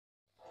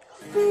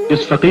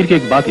इस फकीर की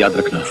एक बात याद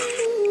रखना,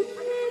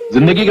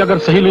 जिंदगी का अगर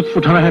सही लुत्फ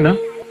उठाना है ना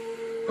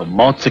तो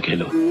मौत से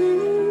खेलो।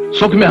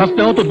 सुख में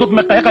हंसते हो तो दुख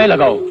में कह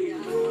लगाओ,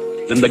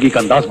 जिंदगी का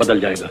अंदाज बदल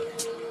जाएगा।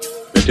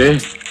 बेटे,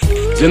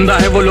 जिंदा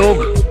है वो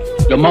लोग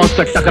जो मौत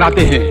से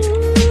टकराते हैं,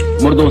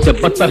 मुर्दों से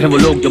बदतर है वो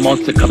लोग जो मौत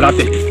से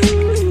घबराते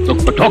हैं।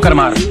 सुख को ठोकर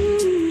मार,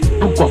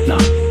 दुख को अपना।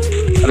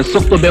 अरे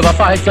सुख तो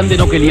बेवफा है, चंद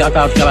दिनों के लिए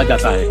आता और चला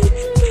जाता है।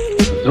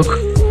 दुख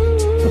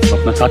तो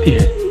अपना साथी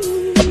है,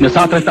 अपने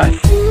साथ रहता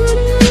है।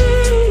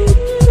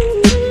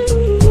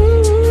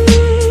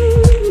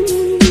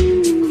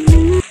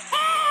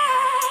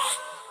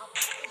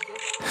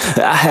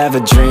 I have a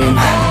dream,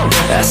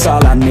 that's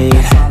all I need.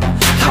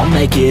 I'll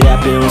make it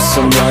happen with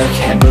some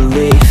work and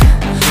belief.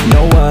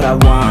 Know what I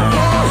want,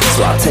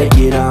 so I'll take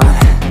it on.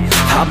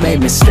 I've made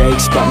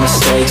mistakes, but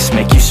mistakes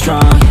make you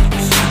strong.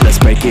 Let's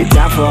break it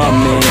down for a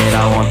minute.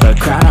 I want the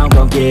crown, I'm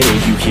gon' get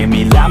it. You hear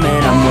me loud,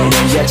 man, I'm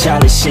winning. Yeah,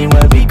 Charlie Sheen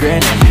will be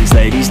grinning. These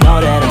ladies know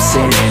that I'm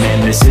sinning,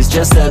 and this is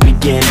just the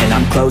beginning.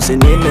 I'm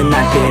closing in the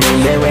ninth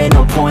inning. There ain't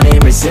no point in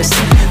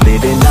resisting.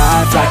 Living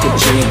life like a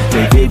dream,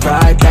 live it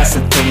right, that's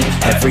the thing.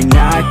 Every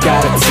night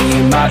got a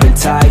team, I've been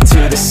tied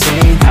to the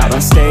scene. Out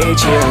on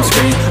stage, here I'm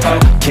screaming.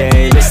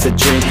 Okay, it's a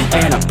dream,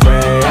 and I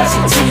pray as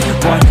a team.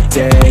 One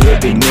day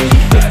it'll be me.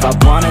 If I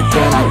want it,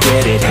 then I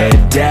get it. Head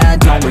down,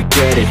 don't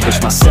regret it.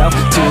 Push myself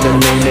to the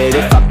limit.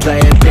 If I play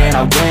it, then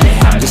I win it.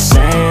 I'm just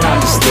saying, I'm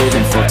just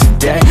living for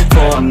today,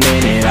 for a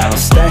minute. I don't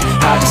stay,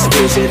 I just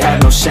visit,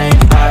 have no shame,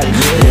 I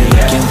admit it.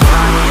 Looking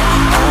right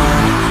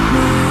at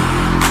me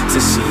to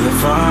see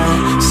if I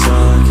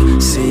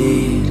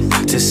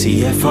succeed, to see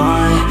if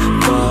I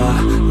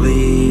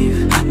believe.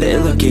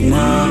 They're looking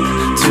up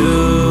to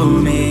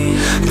me.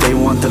 They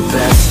want the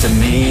best of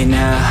me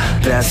now,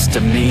 best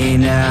of me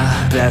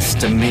now,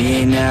 best of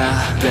me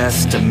now,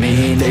 best of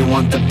me. They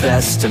want the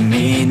best of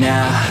me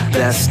now,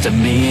 best of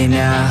me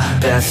now,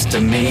 best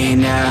of me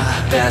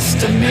now,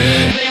 best of me.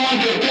 They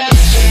want the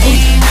best of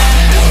me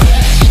now,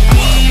 best of me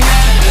now, best of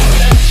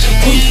me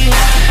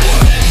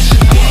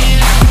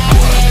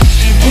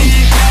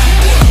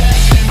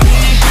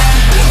now.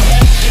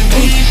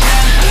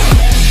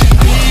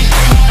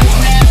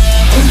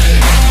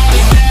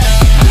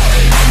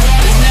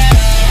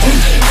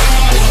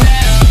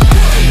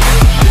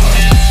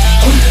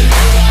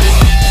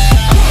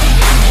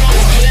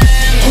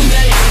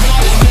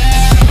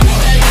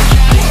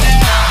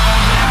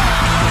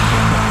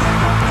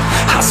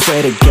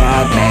 Swear to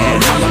God,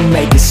 man, I'ma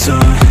make it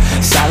soon.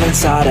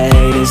 Silence all the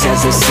haters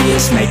as they see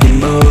us making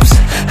moves.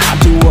 I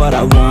do what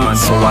I want,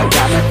 so I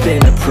got nothing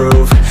to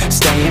prove.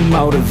 Staying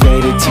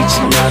motivated,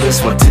 teaching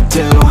others what to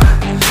do.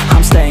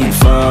 I'm staying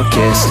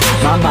focused,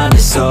 my mind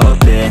is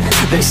open.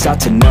 They start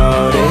to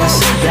notice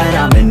that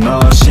I'm in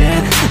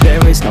motion.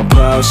 There is no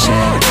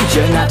potion,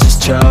 you're not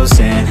just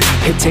chosen.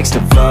 It takes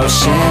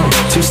devotion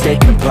to stay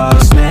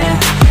composed, man.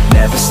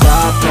 Never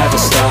stop,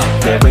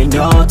 there ain't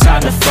no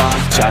time to fall.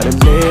 Try to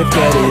live,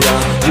 get it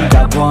all, you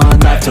got one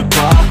life to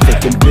ball.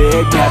 Thinking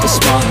big, never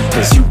small,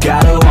 cause you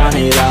gotta want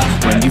it all.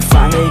 When you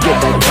finally get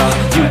that call,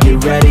 you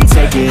get ready,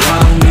 take it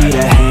on. Need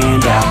a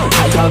hand out,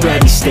 I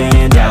already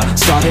stand out.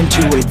 Starting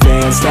to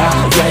advance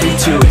now, ready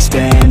to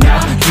expand now.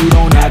 You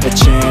don't have a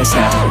chance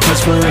now,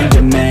 cause we're in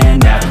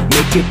demand now.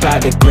 Make it by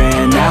the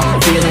grand now,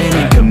 feeling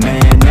in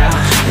command now.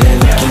 They're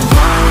looking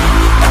right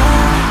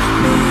at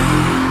me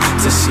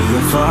to see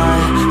if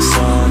I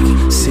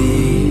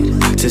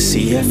succeed, to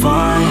see if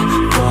I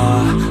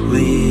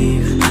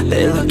believe.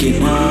 They're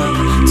looking up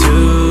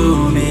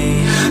to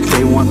me.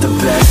 They want the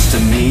best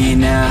of me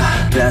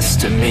now,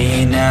 best of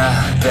me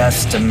now,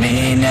 best of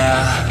me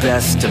now,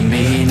 best of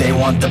me. They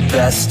want the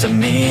best of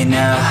me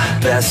now,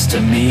 best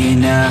of me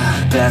now,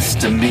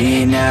 best of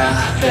me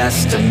now,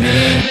 best of me.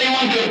 They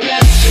want the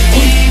best of me now, best of me now, best of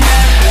me now.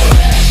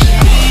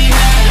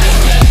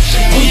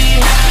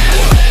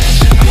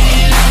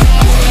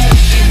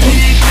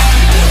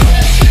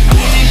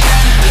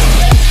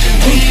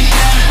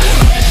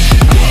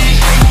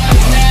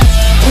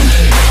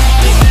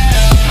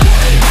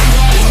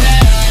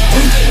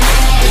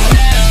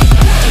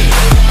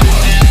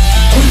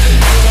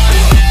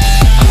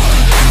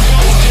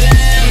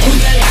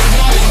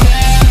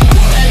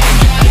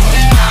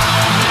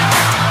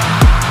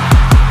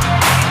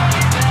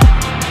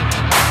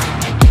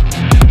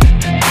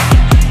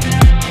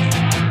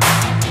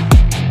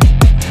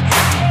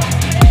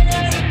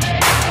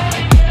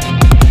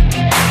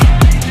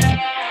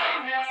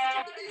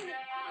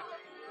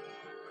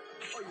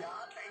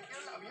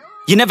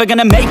 You're never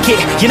gonna make it,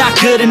 you're not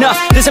good enough.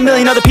 There's a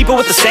million other people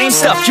with the same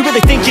stuff. You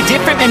really think you're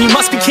different? Man, you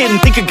must be kidding.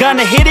 Think you're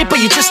gonna hit it,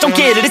 but you just don't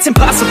get it. It's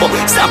impossible,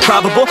 it's not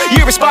probable,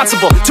 you're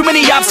irresponsible. Too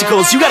many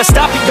obstacles, you gotta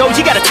stop it, yo.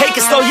 You gotta take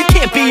it slow, you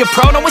can't be a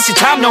pro. Don't waste your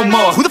time no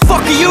more. Who the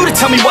fuck are you to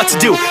tell me what to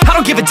do? I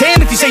don't give a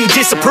damn if you say you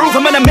disapprove.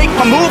 I'm gonna make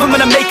my move, I'm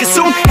gonna make it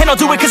soon. And I'll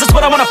do it cause it's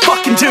what I wanna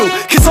fucking do.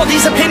 Cause all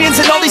these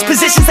opinions and all these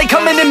positions, they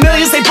come in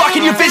millions. They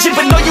blocking your vision,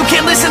 but no, you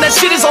can't listen. That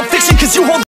shit is all fiction, cause you hold